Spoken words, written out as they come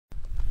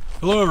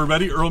Hello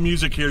everybody, Earl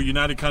Musick here,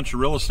 United Country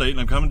Real Estate, and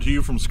I'm coming to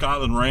you from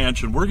Scotlyn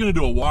Ranch, and we're going to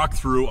do a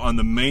walkthrough on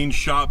the main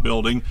shop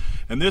building.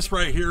 And this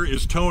right here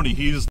is Tony.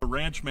 He's the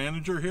ranch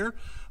manager here.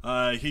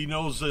 He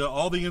knows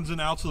all the ins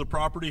and outs of the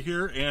property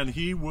here, and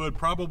he would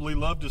probably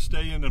love to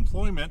stay in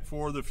employment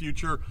for the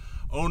future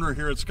owner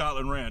here at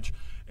Scotlyn Ranch.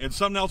 And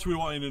something else we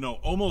want you to know,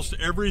 almost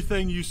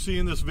everything you see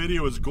in this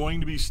video is going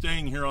to be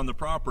staying here on the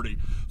property.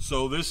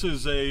 So this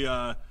is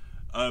a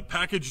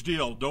package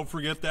deal, don't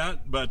forget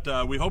that.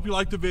 But we hope you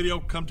like the video.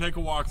 Come take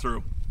a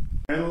walkthrough.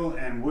 Metal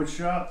and wood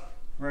shop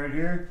right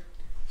here.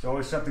 There's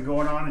always something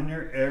going on in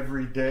here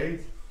every day.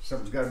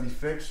 Something's got to be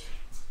fixed,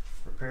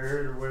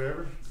 repaired, or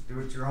whatever.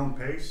 Do it at your own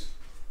pace.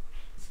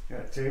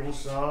 Got table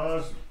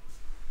saws,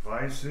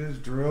 vices,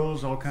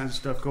 drills, all kinds of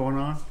stuff going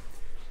on.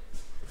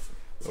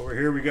 Over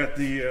here we got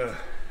the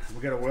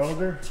we got a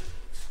welder,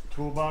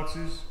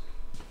 toolboxes,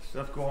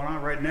 stuff going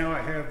on. Right now I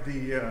have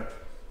the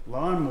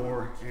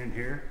lawnmower in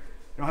here.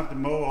 You don't have to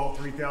mow all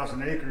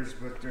 3,000 acres,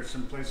 but there's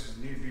some places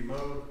that need to be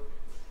mowed.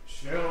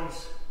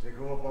 Shelves, they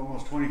go up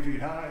almost 20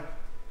 feet high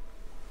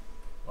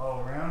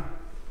all around.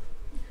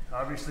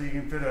 Obviously you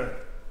can fit a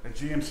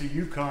GMC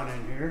Yukon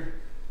in here,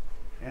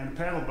 and a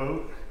paddle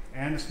boat,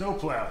 and a snow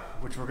plow,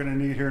 which we're going to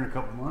need here in a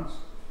couple months.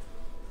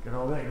 Got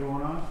all that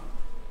going on.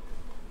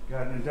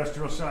 Got an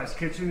industrial sized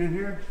kitchen in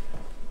here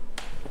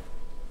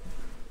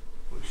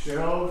with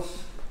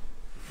shelves,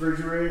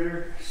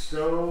 refrigerator,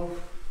 stove,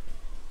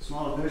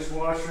 small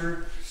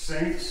dishwasher,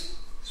 sinks,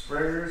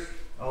 sprayers,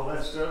 all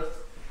that stuff.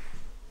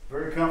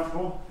 Very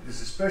comfortable.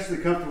 It's especially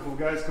comfortable for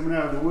guys coming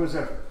out of the woods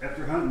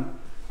after hunting.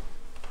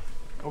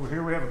 Over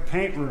here we have a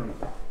paint room,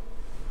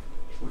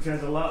 which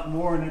has a lot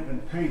more in it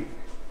than paint.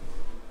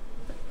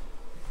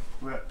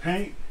 We got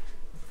paint,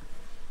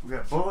 we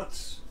got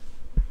bullets,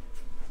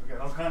 we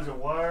got all kinds of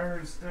wire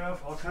and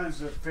stuff, all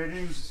kinds of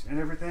fittings and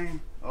everything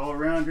all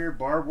around here.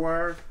 Barbed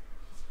wire.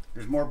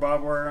 There's more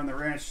barbed wire on the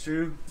ranch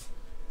too.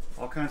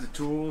 All kinds of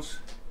tools.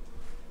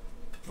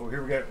 Over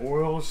here we got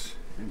oils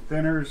and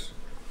thinners,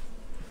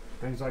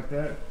 things like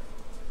that.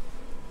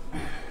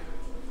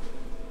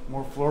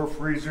 More floor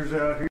freezers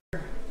out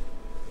here.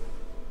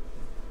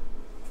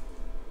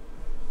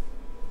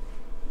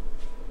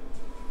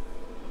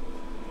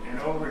 And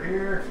over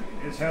here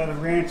is how the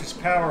ranch is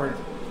powered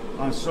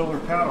on solar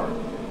power.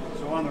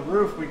 So on the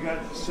roof we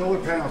got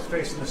solar panels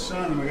facing the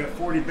sun, and we got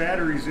 40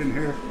 batteries in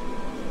here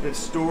that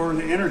store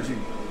the energy.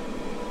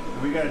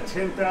 And we got a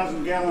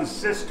 10,000 gallon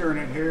cistern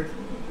in here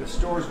that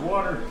stores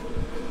water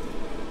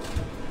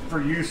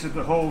for use of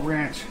the whole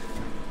ranch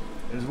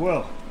as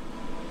well.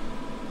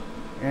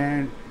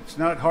 And it's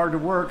not hard to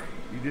work,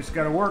 you just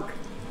got to work.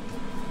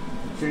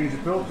 Change the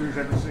filters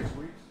every 6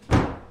 weeks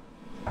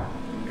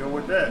and go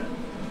with that.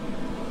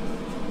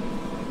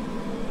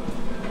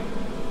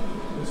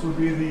 This would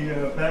be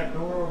the back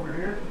door over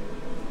here,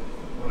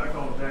 what I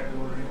call the back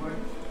door anyway.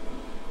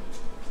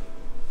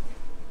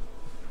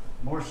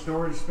 More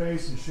storage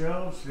space and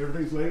shelves,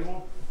 everything's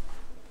labeled.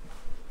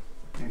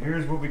 And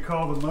here's what we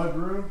call the mud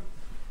room.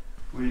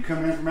 When you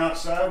come in from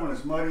outside, when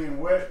it's muddy and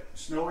wet,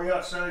 snowy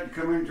outside, you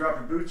come in and drop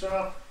your boots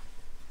off.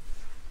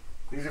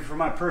 These are for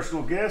my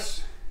personal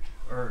guests,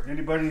 or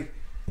anybody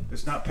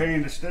that's not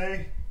paying to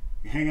stay.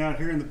 You hang out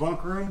here in the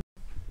bunk room.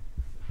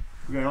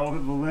 We got all the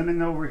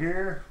linen over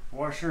here,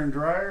 washer and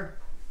dryer,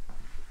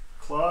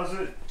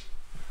 closet,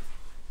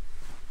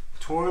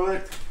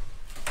 toilet,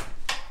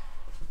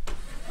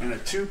 and a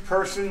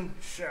two-person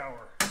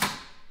shower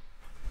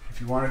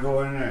if you want to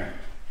go in there.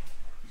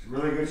 It's a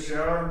really good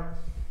shower.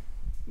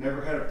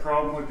 Never had a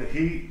problem with the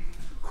heat,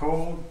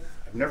 cold.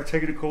 I've never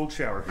taken a cold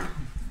shower here.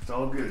 It's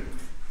all good.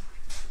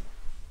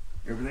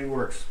 Everything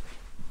works.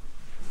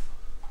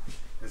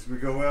 As we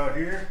go out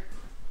here,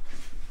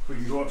 we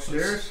can go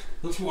upstairs.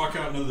 Let's walk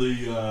out into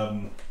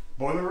the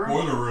boiler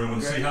room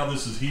and see how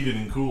this is heated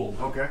and cooled.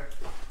 Okay.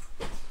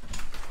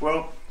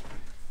 Well,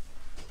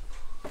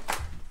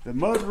 the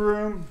mud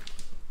room,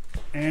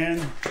 and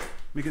let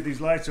me get these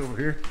lights over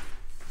here.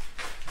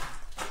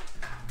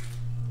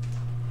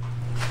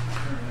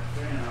 Turn that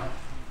fan out.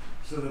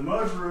 So the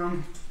mud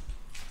room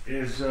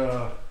is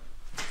the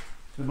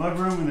mud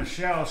room and the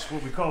shouse,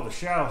 what we call the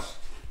shouse.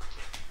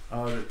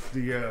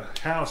 The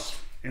house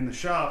in the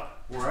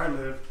shop where I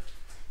live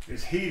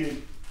is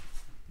heated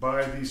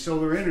by the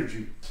solar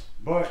energy.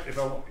 But if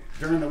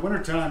during the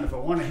wintertime, if I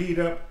want to heat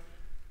up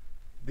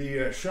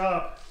the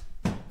shop,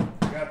 I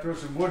gotta throw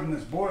some wood in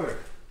this boiler.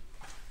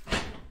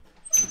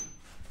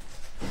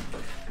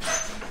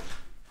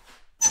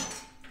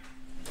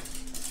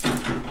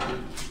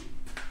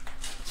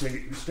 So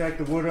you stack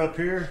the wood up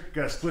here,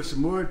 gotta split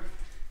some wood,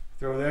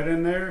 throw that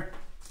in there.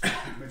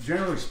 But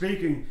generally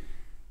speaking,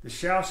 the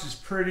house is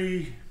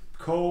pretty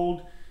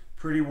cold,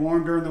 pretty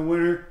warm during the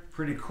winter,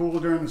 pretty cool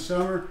during the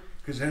summer,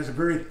 because it has a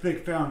very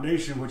thick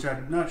foundation, which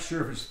I'm not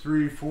sure if it's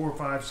 3, 4,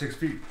 5, 6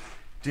 feet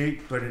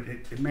deep, but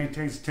it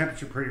maintains the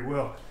temperature pretty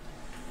well.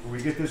 When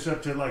we get this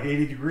up to like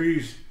 80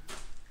 degrees,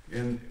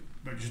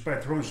 but just by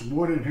throwing some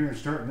wood in here and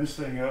starting this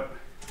thing up,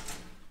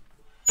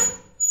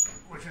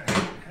 which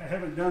I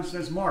haven't done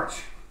since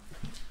March,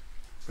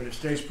 but it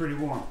stays pretty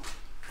warm.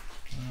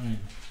 All right.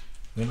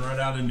 Then right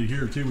out into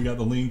here too, we got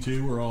the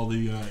lean-to where all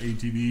the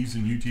ATVs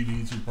and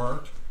UTVs are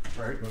parked.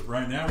 Right. But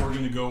right now we're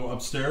going to go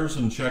upstairs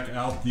and check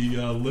out the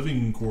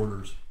living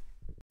quarters.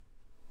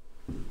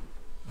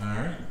 All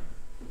right.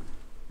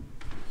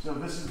 So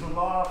this is the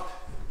loft,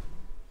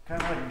 kind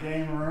of like a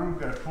game room.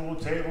 Got a pool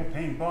table,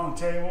 ping pong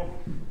table,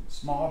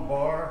 small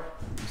bar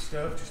and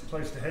stuff, just a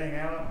place to hang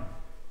out.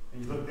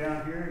 And you look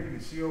down here, you can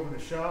see over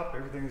the shop.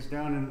 Everything is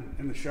down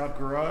in the shop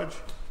garage.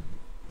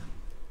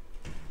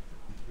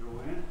 Go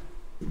in.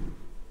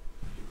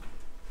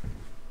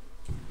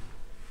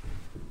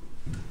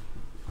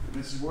 And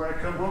this is where I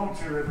come home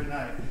to every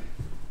night.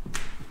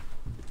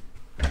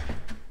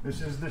 This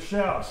is the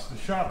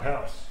shop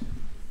house.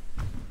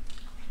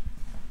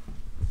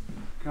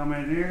 Come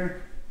in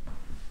here,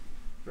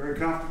 very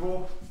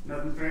comfortable,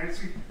 nothing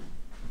fancy.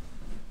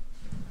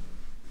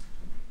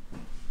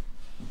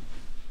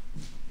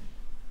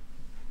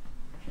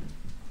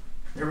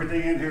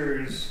 Everything in here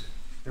is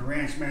the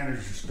ranch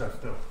manager stuff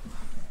though.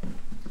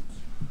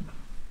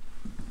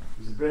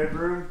 This is the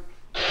bedroom.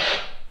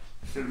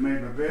 Should have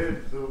made my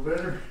bed a little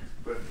better,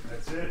 but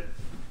that's it.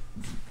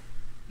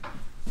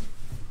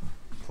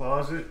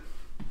 Closet,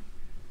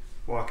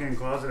 walk-in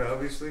closet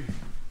obviously.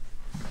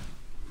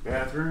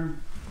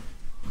 Bathroom.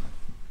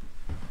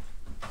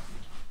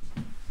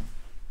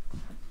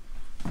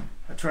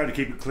 I try to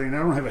keep it clean. I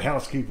don't have a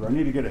housekeeper. I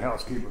need to get a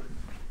housekeeper.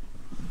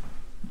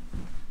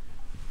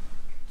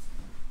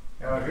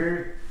 Out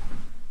here,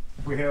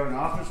 we have an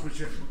office,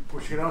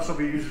 which can also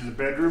be used as a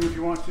bedroom if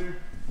you want to.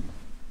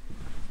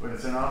 But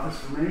it's an office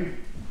for me.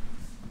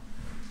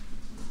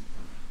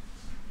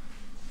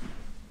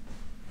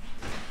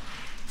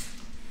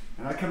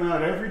 And I come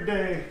out every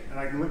day and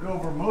I can look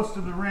over most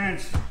of the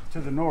ranch to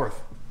the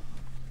north.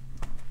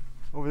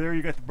 Over there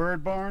you got the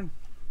bird barn,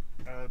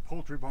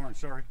 poultry barn,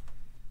 sorry.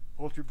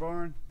 Poultry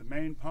barn, the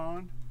main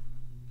pond.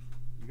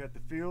 You got the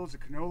fields, the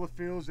canola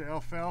fields, the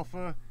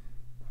alfalfa,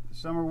 the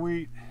summer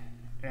wheat,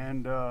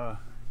 and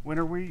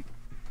winter wheat.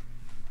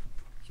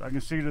 So I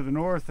can see to the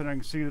north and I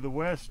can see to the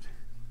west.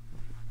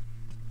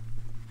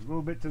 A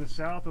little bit to the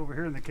south over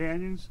here in the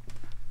canyons.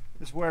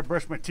 This is where I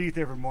brush my teeth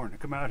every morning. I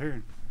come out here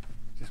and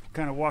just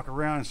kind of walk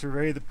around and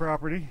survey the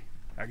property.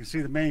 I can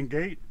see the main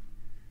gate.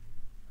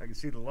 I can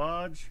see the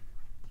lodge.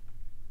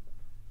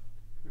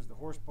 There's the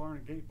horse barn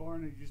and gate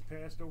barn that you just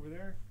passed over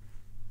there.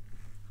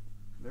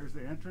 There's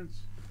the entrance.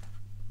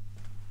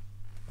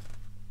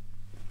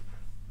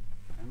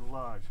 And the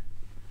lodge.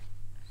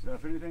 So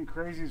if anything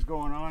crazy is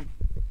going on,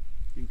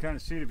 you can kind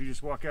of see it if you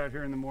just walk out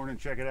here in the morning and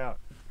check it out.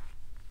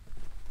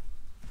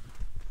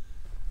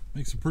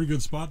 Makes a pretty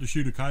good spot to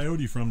shoot a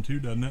coyote from too,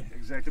 doesn't it?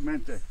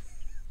 Exactamente.